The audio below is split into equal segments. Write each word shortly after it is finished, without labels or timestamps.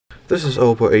This is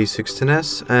OPPO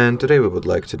A16s, and today we would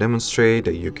like to demonstrate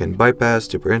that you can bypass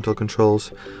the parental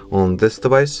controls on this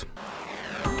device.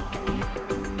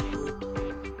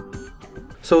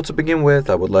 So to begin with,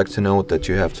 I would like to note that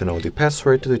you have to know the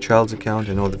password to the child's account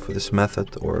in order for this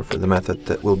method, or for the method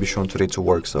that will be shown today, to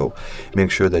work. So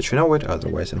make sure that you know it,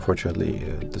 otherwise unfortunately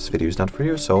this video is not for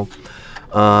you. So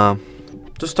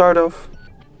to start off,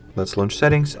 let's launch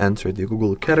settings, enter the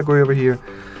Google category over here,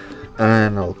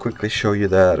 and I'll quickly show you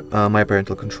that my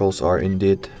parental controls are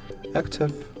indeed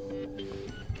active.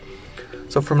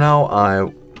 So from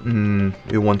now,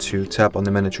 you want to tap on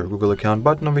the Manage Your Google Account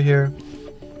button over here,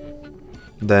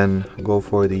 then go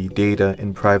for the Data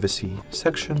and Privacy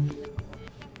section.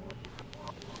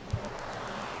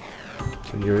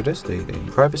 So here it is, Data and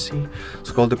Privacy.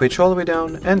 Scroll the page all the way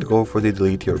down and go for the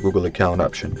Delete Your Google Account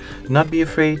option. Do not be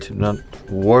afraid, do not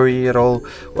worry at all.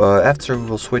 After we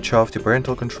will switch off the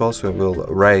parental controls, we will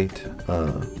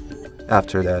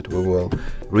after that we will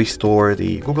restore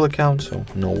the Google account, so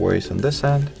no worries on this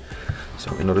end.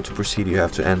 So in order to proceed, you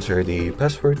have to enter the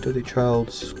password to the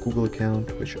child's Google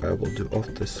account, which I will do off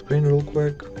the screen real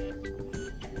quick.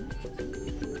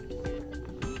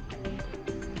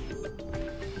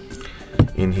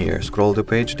 In here, scroll the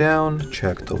page down,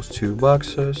 check those two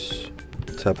boxes,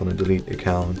 tap on the Delete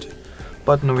Account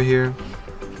button over here.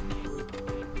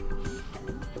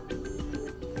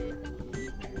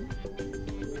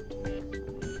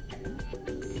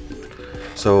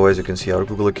 So as you can see, our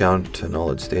Google account and all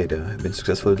its data have been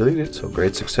successfully deleted, so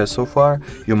great success so far.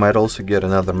 You might also get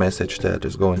another message that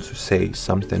is going to say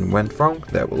something went wrong.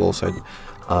 That will also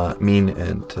mean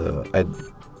and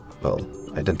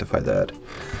identify that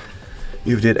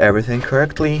you did everything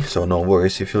correctly, so no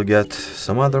worries if you'll get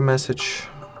some other message.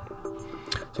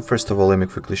 So first of all, let me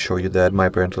quickly show you that my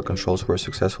parental controls were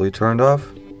successfully turned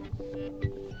off.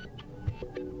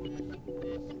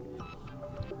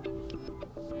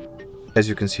 As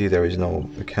you can see, there is no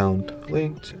account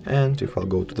linked, and if I'll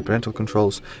go to the parental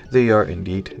controls, they are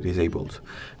indeed disabled.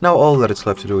 Now all that it's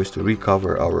left to do is to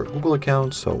recover our Google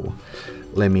account. So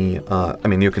let me,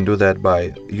 you can do that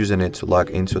by using it to log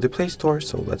into the Play Store.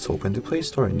 So let's open the Play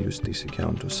Store and use this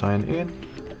account to sign in.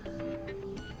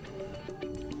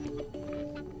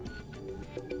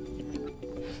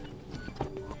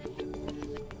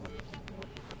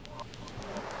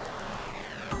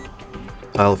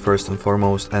 I'll first and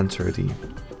foremost enter the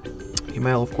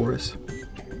email, of course.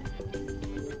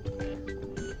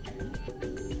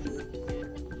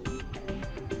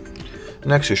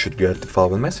 Next, you should get the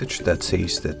following message that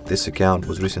says that this account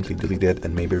was recently deleted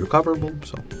and may be recoverable.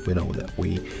 So we know that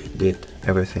we did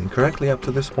everything correctly up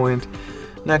to this point.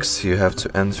 Next, you have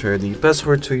to enter the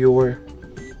password to your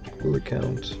Google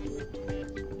account.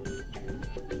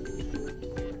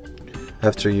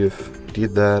 After you've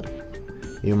did that,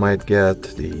 you might get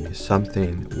the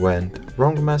something went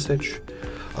wrong message.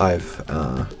 I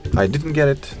didn't get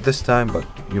it this time, but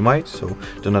you might, so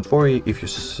do not worry. If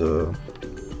you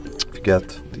get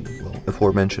the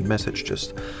aforementioned message,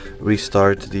 just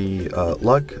restart the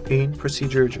login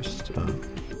procedure, just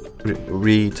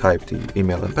retype the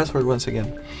email and password once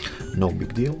again. No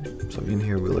big deal. So in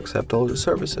here we'll accept all the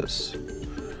services.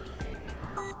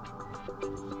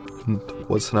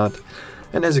 What's not?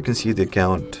 And as you can see, the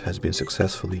account has been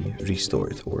successfully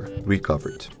restored or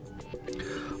recovered.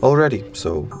 Alrighty,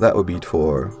 so that would be it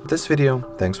for this video.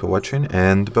 Thanks for watching,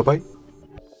 and bye-bye.